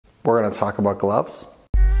we're going to talk about gloves.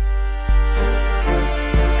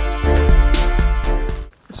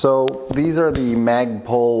 So these are the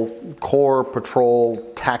Magpul Core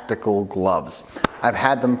Patrol Tactical Gloves. I've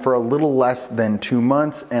had them for a little less than 2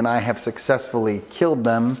 months, and I have successfully killed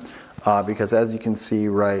them because, as you can see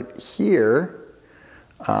right here,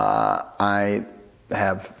 I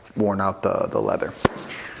have worn out the leather.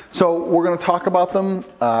 So we're going to talk about them.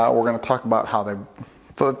 We're going to talk about how they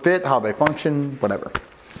fit, how they function, whatever.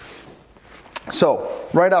 So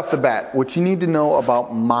right off the bat, what you need to know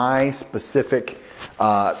about my specific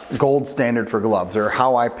gold standard for gloves, or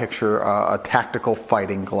how I picture a tactical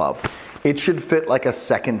fighting glove. It should fit like a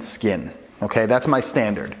second skin. Okay, that's my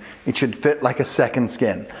standard. It should fit like a second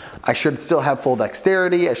skin. I should still have full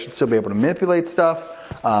dexterity. I should still be able to manipulate stuff.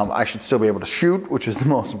 I should still be able to shoot, which is the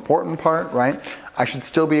most important part, right? I should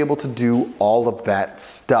still be able to do all of that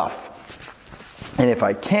stuff. And if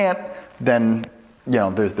I can't, then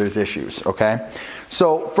there's issues, okay?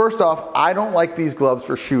 So first off, I don't like these gloves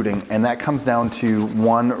for shooting, and that comes down to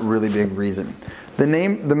one really big reason. The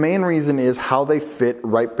main reason is how they fit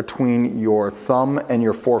right between your thumb and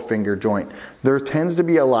your forefinger joint. There tends to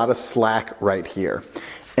be a lot of slack right here.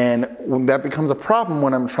 And that becomes a problem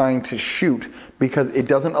when I'm trying to shoot, because it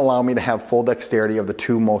doesn't allow me to have full dexterity of the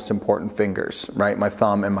two most important fingers, right? My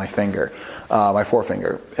thumb and my finger, my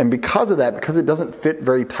forefinger. And because of that, because it doesn't fit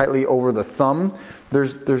very tightly over the thumb,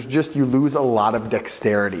 you lose a lot of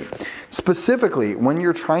dexterity. Specifically, when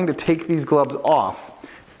you're trying to take these gloves off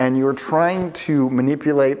and you're trying to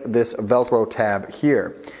manipulate this Velcro tab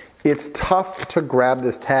here, it's tough to grab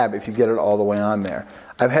this tab if you get it all the way on there.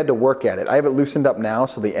 I've had to work at it. I have it loosened up now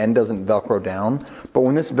so the end doesn't Velcro down, but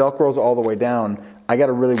when this Velcro's all the way down, I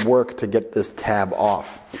gotta really work to get this tab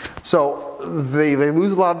off. So they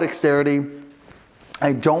lose a lot of dexterity.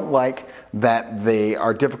 I don't like that they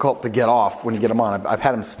are difficult to get off when you get them on. I've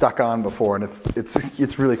had them stuck on before, and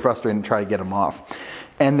it's really frustrating to try to get them off.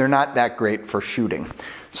 And they're not that great for shooting.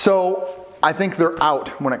 So I think they're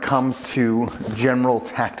out when it comes to general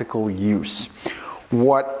tactical use.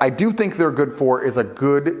 What I do think they're good for is a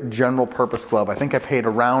good general purpose glove. I think I paid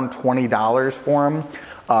around $20 for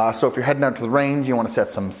them. So if you're heading out to the range, you want to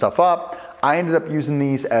set some stuff up. I ended up using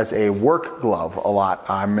these as a work glove a lot.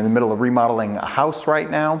 I'm in the middle of remodeling a house right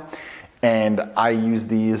now, and I use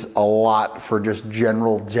these a lot for just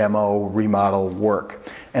general demo remodel work.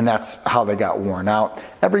 And that's how they got worn out.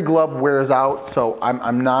 Every glove wears out, so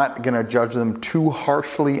I'm not gonna judge them too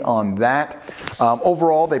harshly on that.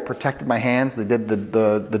 Overall, they protected my hands. They did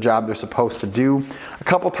the job they're supposed to do. A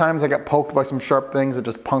couple times I got poked by some sharp things that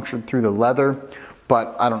just punctured through the leather,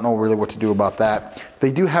 but I don't know really what to do about that.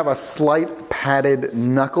 They do have a slight padded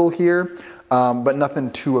knuckle here, but nothing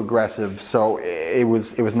too aggressive, so it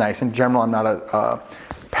was nice. In general, I'm not a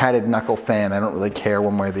padded knuckle fan. I don't really care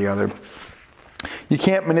one way or the other. You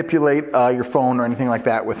can't manipulate your phone or anything like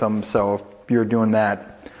that with them, so if you're doing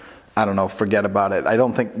that, I don't know, forget about it. I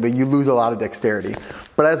don't think that you lose a lot of dexterity.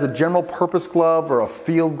 But as a general purpose glove or a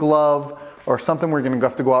field glove or something where you're going to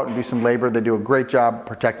have to go out and do some labor, they do a great job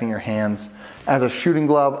protecting your hands. As a shooting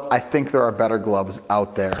glove, I think there are better gloves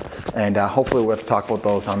out there, and hopefully we'll have to talk about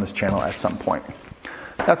those on this channel at some point.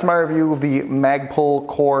 That's my review of the Magpul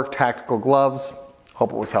Core Tactical Gloves.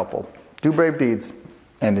 Hope it was helpful. Do brave deeds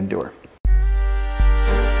and endure.